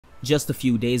Just a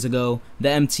few days ago, the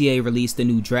MTA released the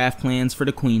new draft plans for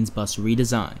the Queens Bus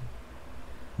Redesign.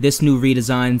 This new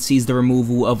redesign sees the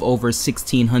removal of over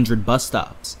 1,600 bus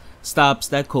stops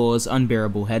that cause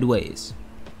unbearable headways.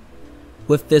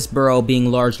 With this borough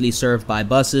being largely served by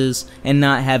buses and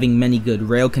not having many good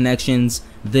rail connections,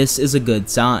 this is a good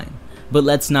sign, but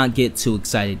let's not get too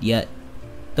excited yet.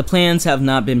 The plans have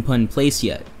not been put in place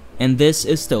yet, and this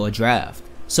is still a draft,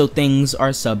 so things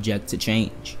are subject to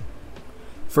change.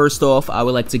 First off, I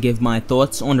would like to give my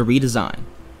thoughts on the redesign.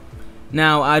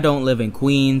 Now, I don't live in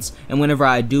Queens, and whenever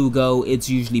I do go, it's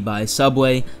usually by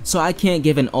subway, so I can't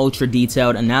give an ultra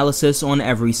detailed analysis on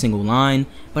every single line,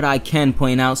 but I can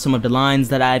point out some of the lines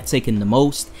that I've taken the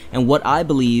most and what I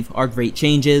believe are great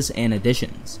changes and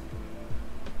additions.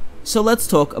 So let's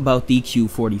talk about the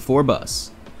Q44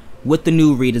 bus. With the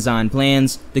new redesign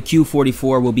plans, the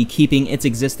Q44 will be keeping its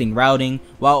existing routing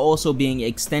while also being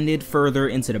extended further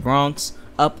into the Bronx,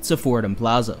 up to Fordham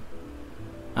Plaza.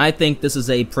 I think this is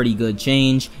a pretty good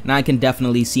change, and I can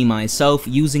definitely see myself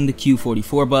using the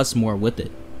Q44 bus more with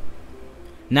it.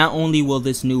 Not only will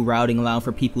this new routing allow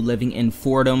for people living in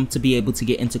Fordham to be able to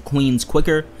get into Queens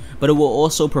quicker, but it will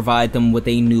also provide them with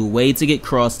a new way to get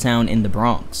crosstown in the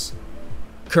Bronx.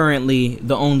 Currently,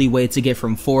 the only way to get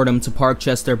from Fordham to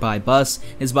Parkchester by bus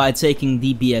is by taking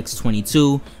the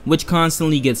BX22, which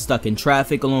constantly gets stuck in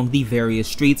traffic along the various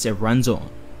streets it runs on.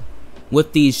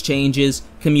 With these changes,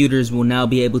 commuters will now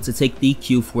be able to take the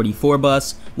Q44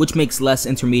 bus, which makes less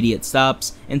intermediate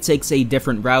stops and takes a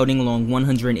different routing along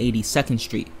 182nd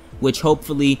Street, which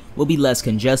hopefully will be less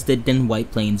congested than White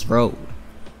Plains Road.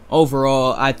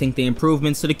 Overall, I think the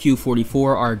improvements to the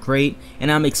Q44 are great,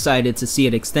 and I'm excited to see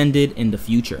it extended in the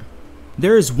future.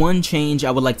 There is one change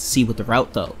I would like to see with the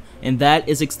route though, and that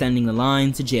is extending the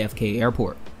line to JFK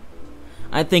Airport.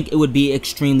 I think it would be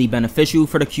extremely beneficial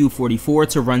for the Q44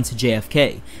 to run to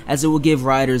JFK, as it will give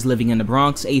riders living in the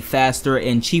Bronx a faster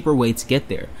and cheaper way to get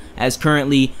there, as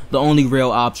currently the only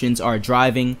real options are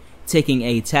driving, taking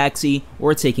a taxi,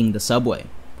 or taking the subway,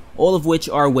 all of which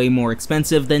are way more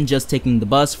expensive than just taking the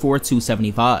bus for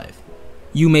 $275.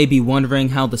 You may be wondering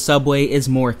how the subway is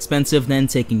more expensive than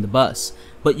taking the bus,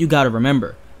 but you gotta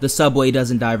remember, the subway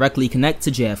doesn't directly connect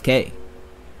to JFK.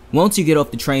 Once you get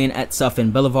off the train at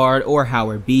Suffin Boulevard or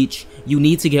Howard Beach, you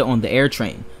need to get on the air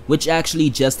train, which actually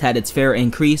just had its fare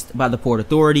increased by the Port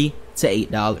Authority to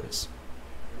 $8.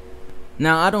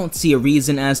 Now, I don't see a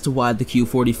reason as to why the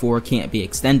Q44 can't be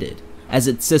extended, as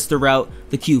its sister route,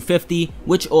 the Q50,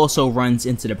 which also runs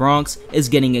into the Bronx, is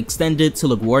getting extended to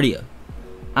LaGuardia.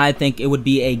 I think it would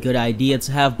be a good idea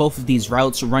to have both of these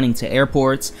routes running to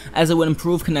airports, as it would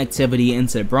improve connectivity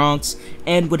into the Bronx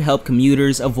and would help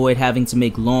commuters avoid having to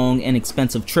make long and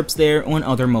expensive trips there on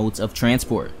other modes of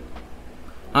transport.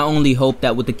 I only hope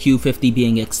that with the Q50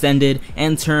 being extended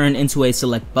and turned into a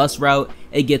select bus route,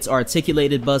 it gets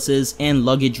articulated buses and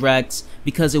luggage racks,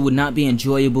 because it would not be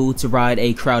enjoyable to ride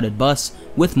a crowded bus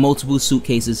with multiple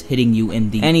suitcases hitting you in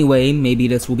the Anyway, maybe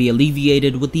this will be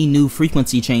alleviated with the new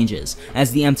frequency changes,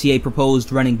 as the MTA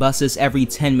proposed running buses every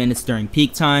 10 minutes during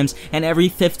peak times and every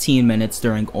 15 minutes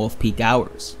during off-peak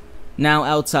hours. Now,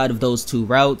 outside of those two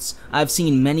routes, I've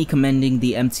seen many commending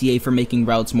the MTA for making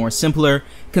routes more simpler,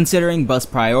 considering bus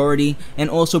priority, and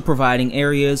also providing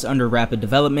areas under rapid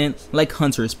development like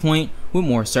Hunters Point with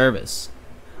more service.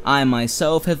 I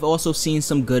myself have also seen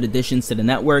some good additions to the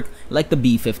network like the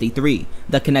B53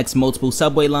 that connects multiple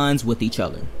subway lines with each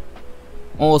other.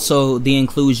 Also, the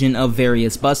inclusion of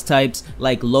various bus types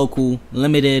like local,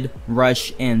 limited,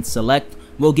 rush, and select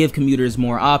will give commuters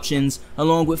more options,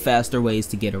 along with faster ways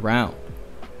to get around.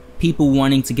 People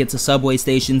wanting to get to subway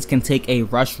stations can take a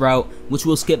rush route, which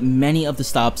will skip many of the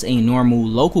stops a normal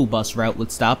local bus route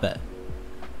would stop at.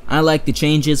 I like the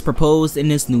changes proposed in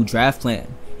this new draft plan,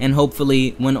 and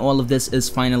hopefully when all of this is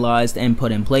finalized and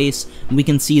put in place, we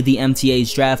can see the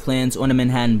MTA's draft plans on a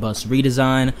Manhattan bus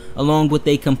redesign, along with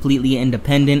a completely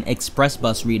independent express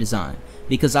bus redesign,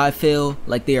 because I feel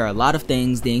like there are a lot of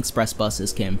things the express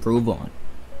buses can improve on.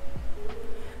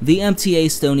 The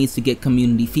MTA still needs to get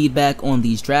community feedback on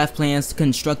these draft plans to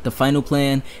construct the final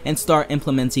plan and start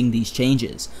implementing these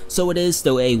changes, so it is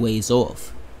still a ways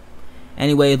off.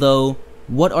 Anyway though,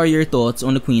 what are your thoughts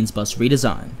on the Queens Bus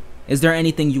redesign? Is there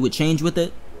anything you would change with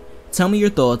it? Tell me your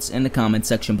thoughts in the comment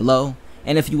section below,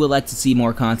 and if you would like to see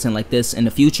more content like this in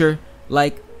the future,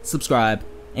 like, subscribe,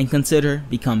 and consider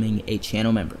becoming a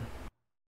channel member.